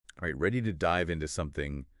All right, ready to dive into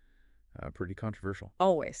something pretty controversial.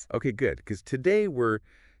 Always. Okay, good, because today we're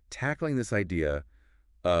tackling this idea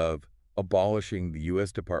of abolishing the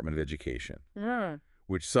U.S. Department of Education, Mm.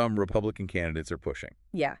 which some Republican candidates are pushing.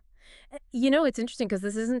 Yeah. It's interesting because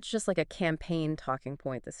this isn't just like a campaign talking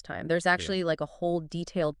point this time. There's Yeah. actually like a whole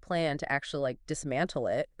detailed plan to actually like dismantle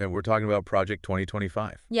it. And we're talking about Project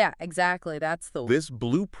 2025. Yeah, exactly. That's the This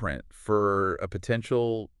blueprint for a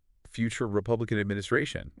potential future Republican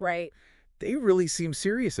administration, right. they really seem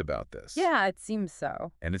serious about this. Yeah, it seems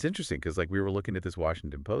so. And it's interesting because, like, we were looking at this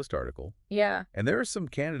Washington Post article, Yeah. and there are some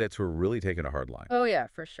candidates who are really taking a hard line. Oh, yeah,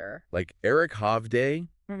 for sure. Like Eric Hovde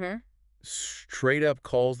Mm-hmm. straight up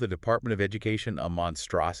calls the Department of Education a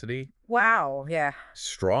monstrosity. Wow. Yeah.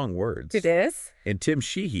 Strong words. It is? And Tim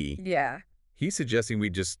Sheehy, Yeah. he's suggesting we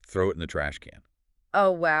just throw it in the trash can.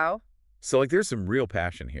 Oh, wow. So, like, there's some real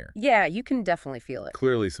passion here. Yeah, you can definitely feel it.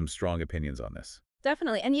 Clearly some strong opinions on this.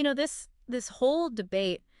 Definitely. And this whole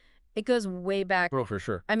debate, it goes way back. Oh, for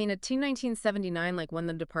sure. I mean, to 1979, like when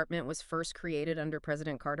the department was first created under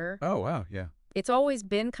President Carter. Oh, wow, yeah. It's always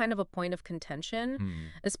been kind of a point of contention,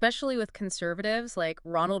 especially with conservatives. Like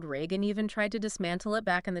Ronald Reagan even tried to dismantle it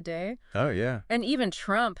back in the day. Oh, yeah. And even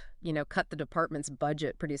Trump, cut the department's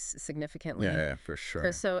budget pretty significantly. Yeah, for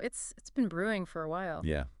sure. So it's been brewing for a while.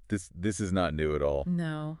 Yeah, this is not new at all.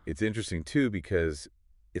 No. It's interesting, too, because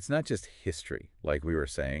it's not just history, like we were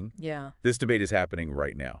saying. Yeah. This debate is happening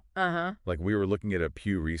right now. Uh-huh. Like, we were looking at a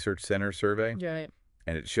Pew Research Center survey, Right.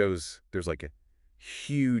 and it shows there's like a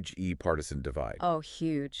huge partisan divide. Oh,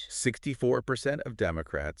 huge. 64% of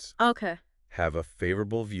Democrats Okay. have a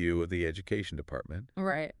favorable view of the education department,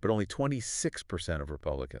 Right. but only 26% of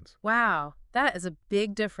Republicans. Wow. That is a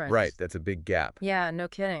big difference. Right, that's a big gap. Yeah, no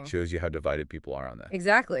kidding. Shows you how divided people are on that.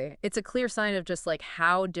 Exactly. It's a clear sign of just like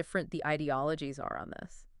how different the ideologies are on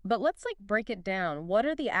this. But let's like break it down. What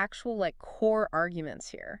are the actual like core arguments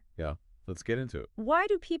here? Yeah, let's get into it. Why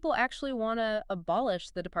do people actually want to abolish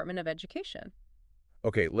the Department of Education?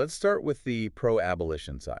 Okay, let's start with the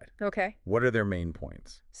pro-abolition side. Okay. What are their main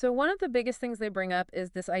points? So one of the biggest things they bring up is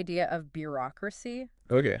this idea of bureaucracy,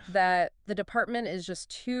 Okay. that the department is just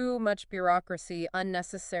too much bureaucracy,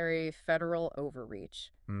 unnecessary federal overreach.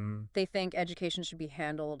 They think education should be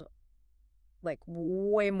handled like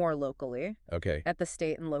way more locally Okay. at the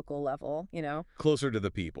state and local level, Closer to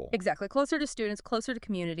the people. Exactly. Closer to students, closer to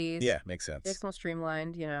communities. Yeah, makes sense. It's more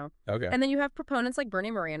streamlined. Okay. And then you have proponents like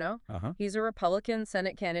Bernie Moreno. Uh-huh. He's a Republican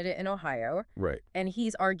Senate candidate in Ohio. Right. And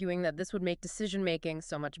he's arguing that this would make decision-making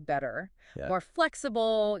so much better, Yeah. more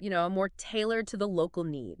flexible, more tailored to the local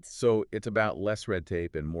needs. So it's about less red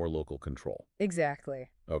tape and more local control.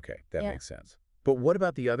 Exactly. Okay, that Yeah. makes sense. But what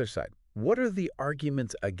about the other side? What are the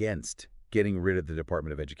arguments against getting rid of the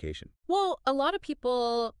Department of Education? Well, a lot of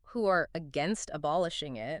people who are against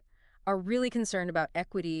abolishing it are really concerned about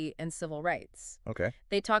equity and civil rights. Okay.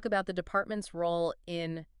 They talk about the department's role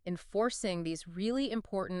in enforcing these really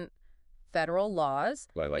important federal laws,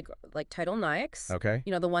 Like Title IX, okay.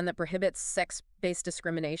 the one that prohibits sex-based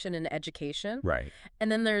discrimination in education. Right. And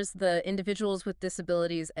then there's the Individuals with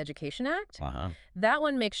Disabilities Education Act. Uh-huh. That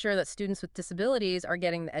one makes sure that students with disabilities are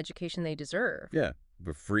getting the education they deserve. Yeah.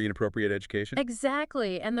 But free and appropriate education?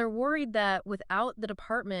 Exactly. And they're worried that without the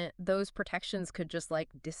department, those protections could just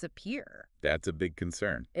disappear. That's a big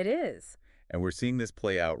concern. It is. And we're seeing this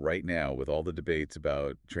play out right now with all the debates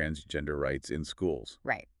about transgender rights in schools.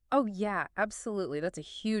 Right. Oh, yeah, absolutely. That's a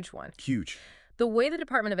huge one. Huge. The way the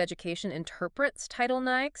Department of Education interprets Title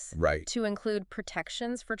IX Right. to include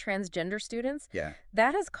protections for transgender students, Yeah.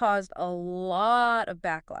 that has caused a lot of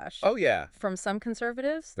backlash. Oh, yeah. From some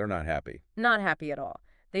conservatives. They're not happy. Not happy at all.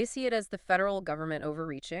 They see it as the federal government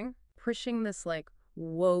overreaching, pushing this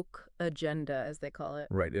woke agenda, as they call it.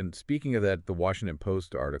 Right. And speaking of that, the Washington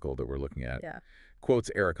Post article that we're looking at quotes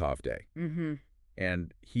Eric Hovde. Mm-hmm.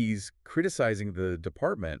 And he's criticizing the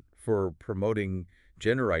department for promoting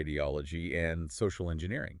gender ideology and social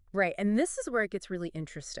engineering. Right. And this is where it gets really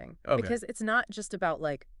interesting. Okay. Because it's not just about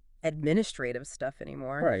administrative stuff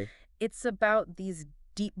anymore. Right. It's about these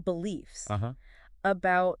deep beliefs Uh-huh.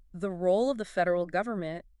 about the role of the federal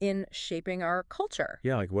government in shaping our culture.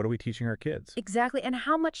 Yeah, like what are we teaching our kids? Exactly. And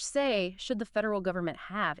how much say should the federal government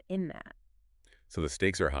have in that? So the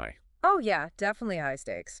stakes are high. Oh, yeah, definitely high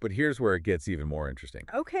stakes. But here's where it gets even more interesting.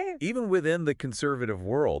 Okay. Even within the conservative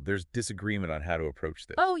world, there's disagreement on how to approach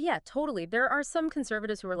this. Oh, yeah, totally. There are some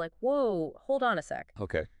conservatives who are like, whoa, hold on a sec.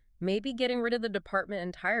 Okay. Maybe getting rid of the department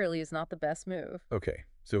entirely is not the best move. Okay.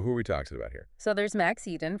 So who are we talking about here? So there's Max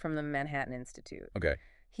Eden from the Manhattan Institute. Okay.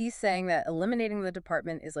 He's saying that eliminating the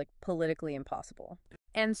department is politically impossible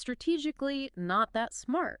and strategically not that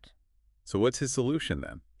smart. So what's his solution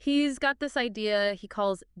then? He's got this idea he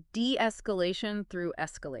calls de-escalation through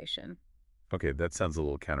escalation. Okay, that sounds a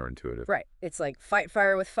little counterintuitive. Right. It's like fight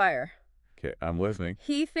fire with fire. Okay, I'm listening.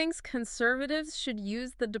 He thinks conservatives should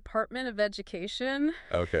use the Department of Education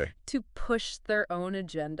Okay, to push their own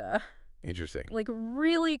agenda. interesting. Like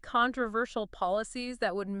really controversial policies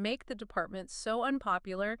that would make the department so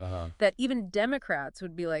unpopular that even Democrats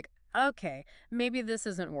would be like, okay, maybe this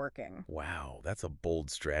isn't working. Wow, that's a bold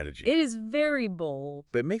strategy. It is very bold.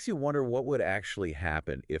 But it makes you wonder what would actually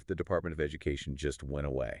happen if the Department of Education just went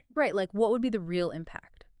away. Right, like what would be the real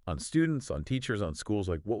impact? On students, on teachers, on schools,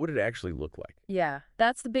 like what would it actually look like? Yeah,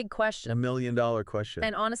 that's the big question. $1 million question.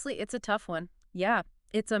 And honestly, it's a tough one. Yeah,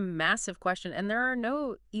 it's a massive question, and there are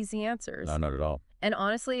no easy answers. No, not at all. And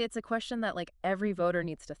honestly, it's a question that like every voter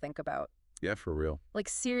needs to think about. Yeah, for real. Like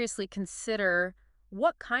seriously consider,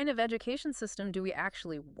 what kind of education system do we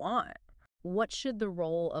actually want? What should the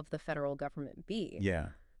role of the federal government be? Yeah.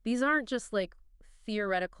 These aren't just like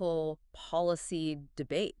theoretical policy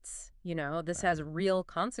debates. You know, this has real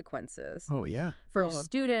consequences Oh, yeah. for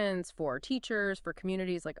students, for teachers, for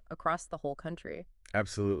communities like across the whole country.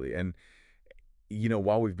 Absolutely. And, you know,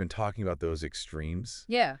 while we've been talking about those extremes,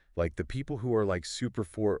 Yeah. like the people who are like super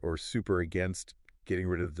for or super against getting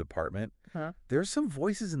rid of the department, there's some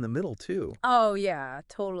voices in the middle too. Oh, yeah,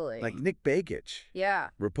 totally. Like Nick Begich, yeah,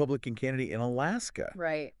 Republican candidate in Alaska.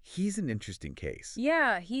 right. He's an interesting case.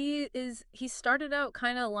 Yeah, he started out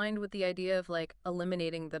kind of aligned with the idea of like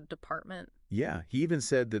eliminating the department. Yeah, he even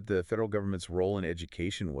said that the federal government's role in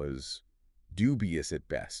education was dubious at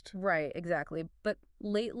best. Right, exactly. But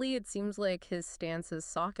lately it seems like his stance has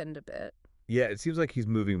softened a bit. Yeah, it seems like he's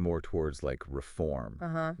moving more towards like reform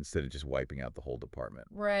Uh-huh. instead of just wiping out the whole department.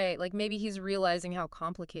 Right, like maybe he's realizing how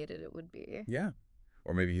complicated it would be. Yeah.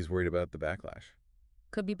 Or maybe he's worried about the backlash.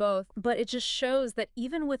 Could be both. But it just shows that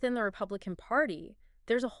even within the Republican Party,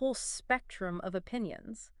 there's a whole spectrum of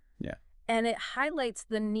opinions. Yeah. And it highlights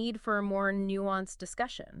the need for a more nuanced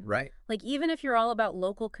discussion. Right. Like, even if you're all about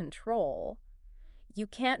local control, you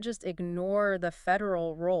can't just ignore the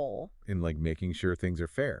federal role. In like making sure things are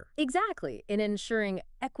fair. Exactly. In ensuring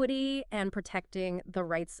equity and protecting the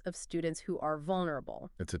rights of students who are vulnerable.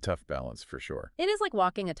 It's a tough balance for sure. It is like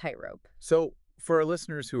walking a tightrope. So for our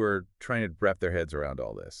listeners who are trying to wrap their heads around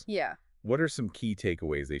all this, Yeah. what are some key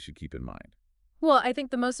takeaways they should keep in mind? Well, I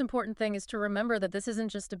think the most important thing is to remember that this isn't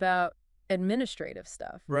just about administrative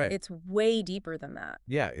stuff. Right. It's way deeper than that.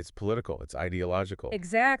 Yeah, it's political. It's ideological.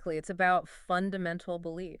 Exactly. It's about fundamental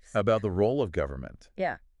beliefs. About the role of government.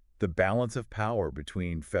 Yeah. The balance of power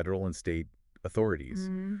between federal and state authorities.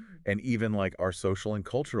 And even like our social and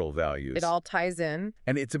cultural values. It all ties in.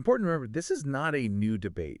 And it's important to remember, this is not a new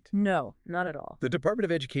debate. No, not at all. The Department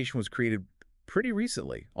of Education was created pretty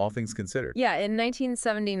recently, all things considered. Yeah, in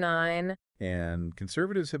 1979. And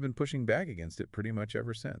conservatives have been pushing back against it pretty much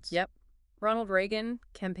ever since. Yep. Ronald Reagan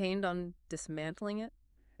campaigned on dismantling it.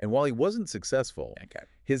 And while he wasn't successful,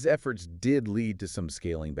 his efforts did lead to some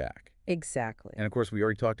scaling back. Exactly. And of course, we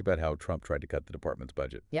already talked about how Trump tried to cut the department's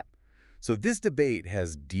budget. Yep. So this debate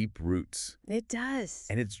has deep roots. It does.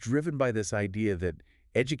 And it's driven by this idea that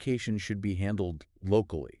education should be handled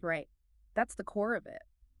locally. Right. That's the core of it.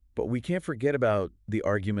 But we can't forget about the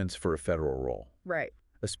arguments for a federal role, Right.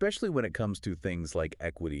 especially when it comes to things like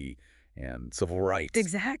equity and civil rights.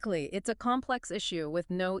 Exactly. It's a complex issue with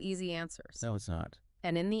no easy answers. No, it's not.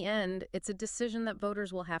 And in the end, it's a decision that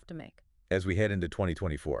voters will have to make. As we head into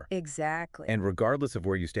 2024. Exactly. And regardless of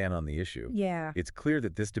where you stand on the issue, yeah, it's clear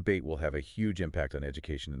that this debate will have a huge impact on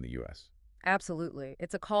education in the U.S. absolutely.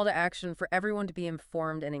 It's a call to action for everyone to be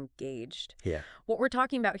informed and engaged. Yeah. What we're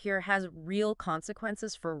talking about here has real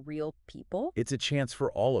consequences for real people. It's a chance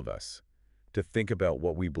for all of us to think about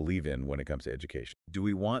what we believe in when it comes to education. Do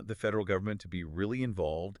we want the federal government to be really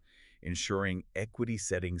involved ensuring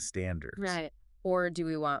equity-setting standards? Right. Or do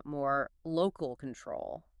we want more local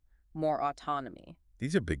control, more autonomy?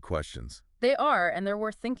 These are big questions. They are, and they're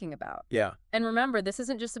worth thinking about. Yeah. And remember, this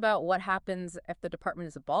isn't just about what happens if the department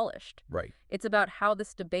is abolished. Right. It's about how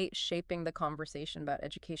this debate's shaping the conversation about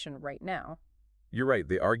education right now. You're right.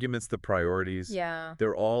 The arguments, the priorities, Yeah.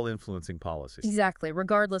 they're all influencing policies. Exactly,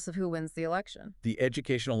 regardless of who wins the election. The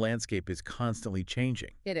educational landscape is constantly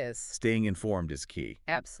changing. It is. Staying informed is key.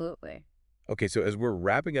 Absolutely. Okay, so as we're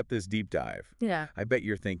wrapping up this deep dive, Yeah. I bet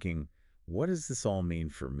you're thinking, what does this all mean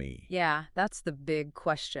for me? Yeah, that's the big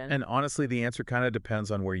question. And honestly, the answer kind of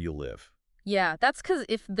depends on where you live. Yeah, that's because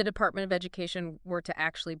if the Department of Education were to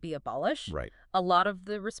actually be abolished, Right. a lot of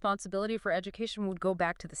the responsibility for education would go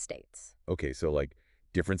back to the states. Okay, so like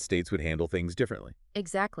different states would handle things differently.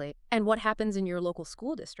 Exactly. And what happens in your local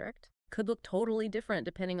school district? could look totally different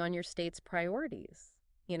depending on your state's priorities,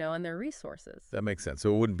 and their resources. That makes sense.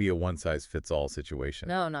 So it wouldn't be a one-size-fits-all situation.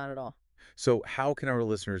 No, not at all. So how can our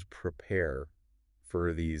listeners prepare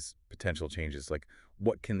for these potential changes? Like,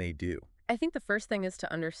 what can they do? I think the first thing is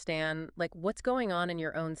to understand, like, what's going on in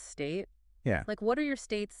your own state. Yeah, Like, what are your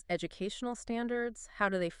state's educational standards? How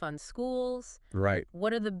do they fund schools? right.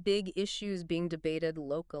 What are the big issues being debated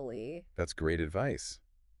locally? That's great advice.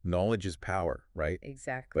 Knowledge is power, right?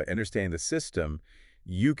 Exactly. But understanding the system,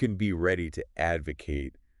 you can be ready to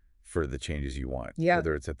advocate for the changes you want, Yeah.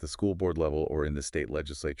 whether it's at the school board level or in the state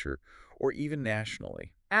legislature or even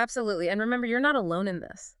nationally. Absolutely. And remember, you're not alone in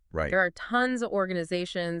this. Right. There are tons of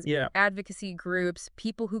organizations, Yeah. advocacy groups,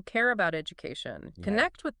 people who care about education. Yeah.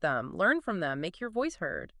 Connect with them, learn from them, make your voice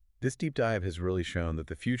heard. This deep dive has really shown that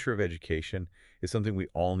the future of education is something we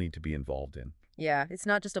all need to be involved in. Yeah, it's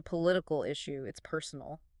not just a political issue, it's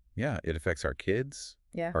personal. Yeah, it affects our kids,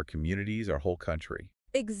 Yeah. our communities, our whole country.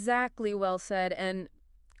 Exactly, well said. And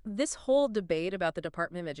this whole debate about the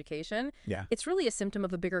Department of Education, Yeah. it's really a symptom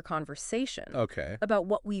of a bigger conversation Okay. about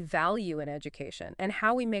what we value in education and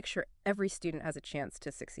how we make sure every student has a chance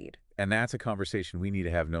to succeed. And that's a conversation we need to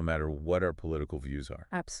have no matter what our political views are.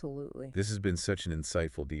 Absolutely. This has been such an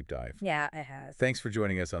insightful deep dive. Yeah, it has. Thanks for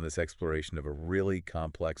joining us on this exploration of a really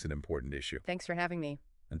complex and important issue. Thanks for having me.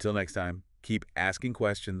 Until next time, keep asking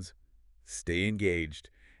questions, stay engaged,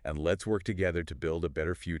 and let's work together to build a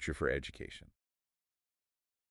better future for education.